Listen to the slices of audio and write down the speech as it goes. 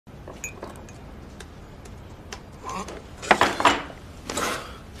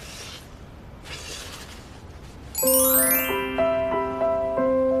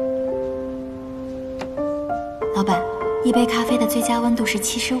一杯咖啡的最佳温度是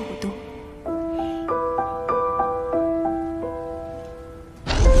75度。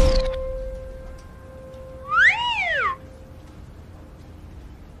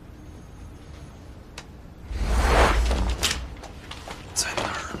在哪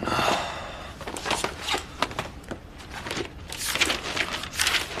儿呢？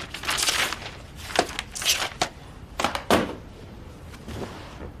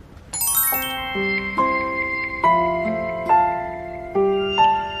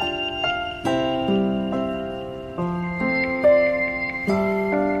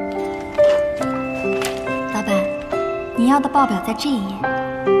老板，你要的报表在这一页。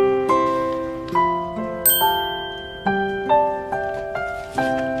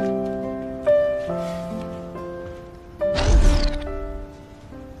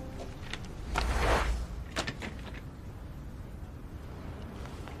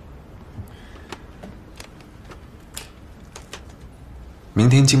明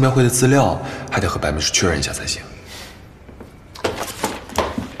天竞标会的资料还得和白秘书确认一下才行。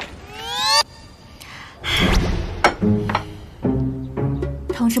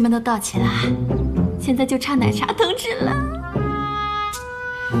同事们都到齐了，现在就差奶茶同志了。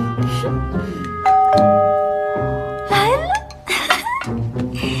来了，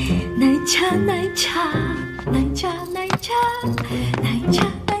奶茶，奶茶，奶茶，奶茶，奶茶，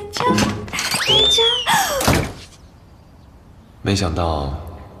奶茶，奶茶。没想到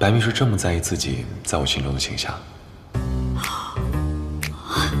白秘书这么在意自己在我心中的形象。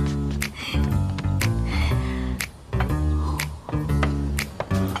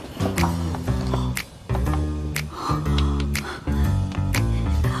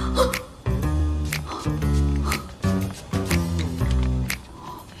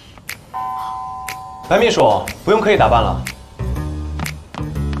白秘书，不用刻意打扮了。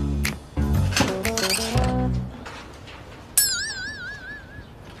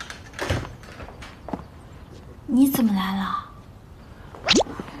你怎么来了？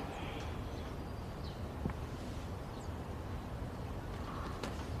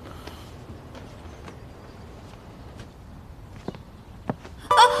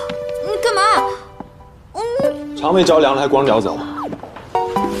啊！你干嘛？肠胃着凉了还光脚走？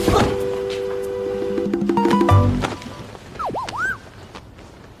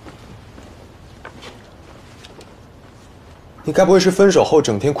你该不会是分手后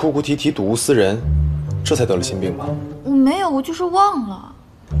整天哭哭啼啼、睹物思人，这才得了心病吧？我没有，我就是忘了。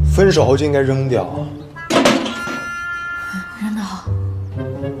分手后就应该扔掉。扔得好。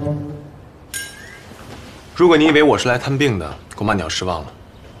如果你以为我是来探病的，恐怕你要失望了。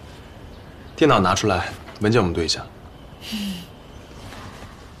电脑拿出来，文件我们对一下。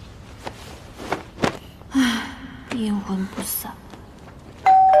唉，阴魂不散。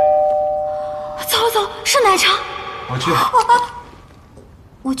走了走，是奶茶。我去。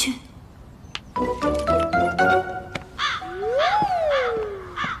我去。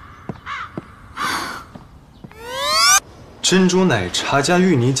珍珠奶茶加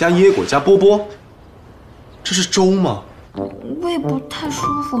芋泥加椰果加波波，这是粥吗？胃不太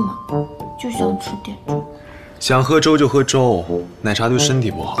舒服嘛，就想吃点粥。想喝粥就喝粥，奶茶对身体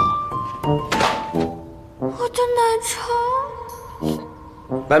不好。我的奶茶。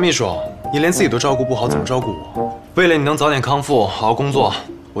白秘书，你连自己都照顾不好，怎么照顾我？为了你能早点康复，好好工作，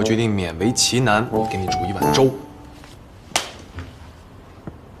我决定勉为其难，给你煮一碗粥。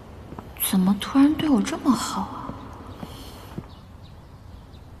怎么突然对我这么好啊？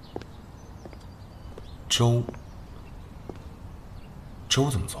粥，粥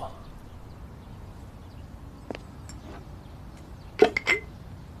怎么做？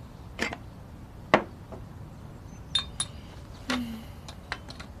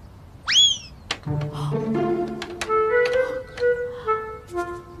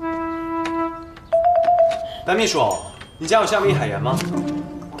白秘书，你家有夏威夷海盐吗？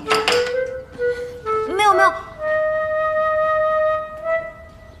没有没有。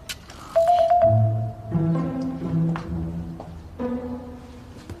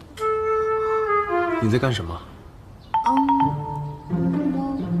你在干什么？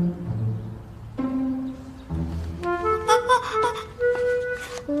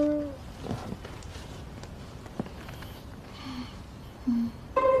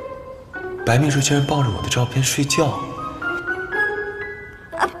白秘书竟然抱着我的照片睡觉。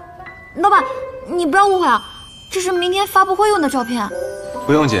老板，你不要误会啊，这是明天发布会用的照片。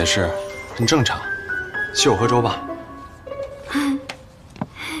不用解释，很正常。请我喝粥吧。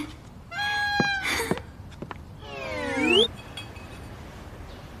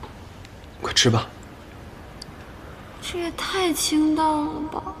快吃吧。这也太清淡了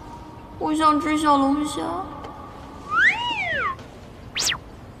吧！我想吃小龙虾。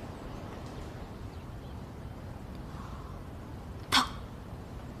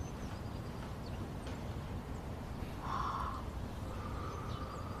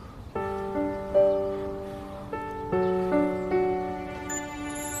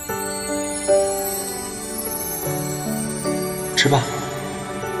吃吧。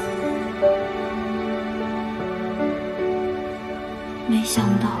没想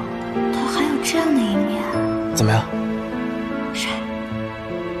到他还有这样的一面。怎么样？谁？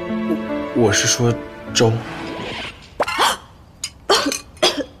我是说周。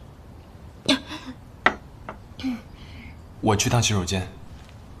我去趟洗手间。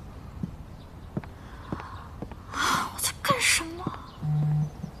我在干什么？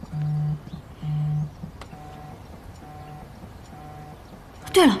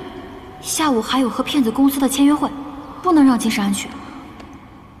对了，下午还有和骗子公司的签约会，不能让金山去。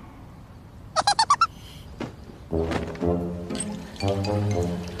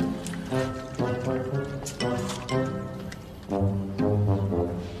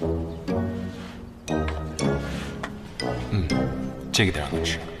这个得让他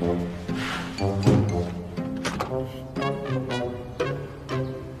吃。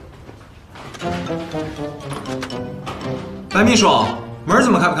白秘书，门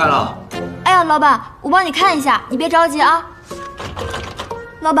怎么开不开了？哎呀，老板，我帮你看一下，你别着急啊。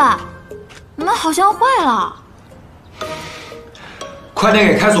老板，门好像坏了。快点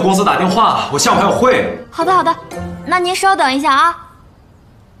给开锁公司打电话，我下午还有会。好的，好的，那您稍等一下啊。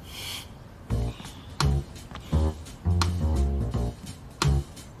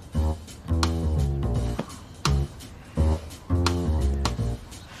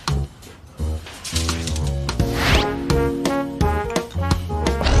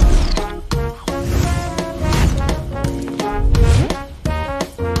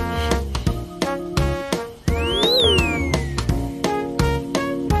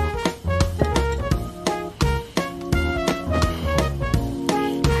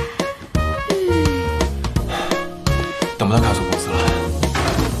等不到开锁公司了。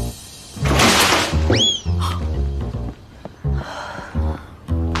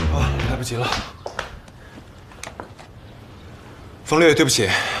来不及了。冯略，对不起，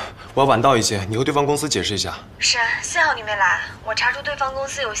我要晚到一些，你和对方公司解释一下。是，幸好你没来，我查出对方公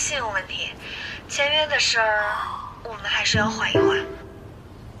司有信用问题，签约的事儿我们还是要缓一缓。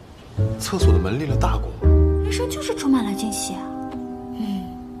厕所的门立了大功，人生就是充满了惊喜啊。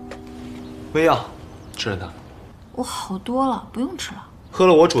微药，吃了它。我好多了，不用吃了。喝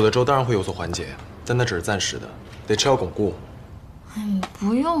了我煮的粥，当然会有所缓解，但那只是暂时的，得吃药巩固。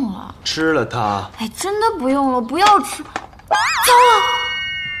不用了。吃了它。哎，真的不用了，不要吃。糟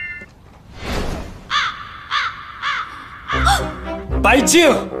了！白净。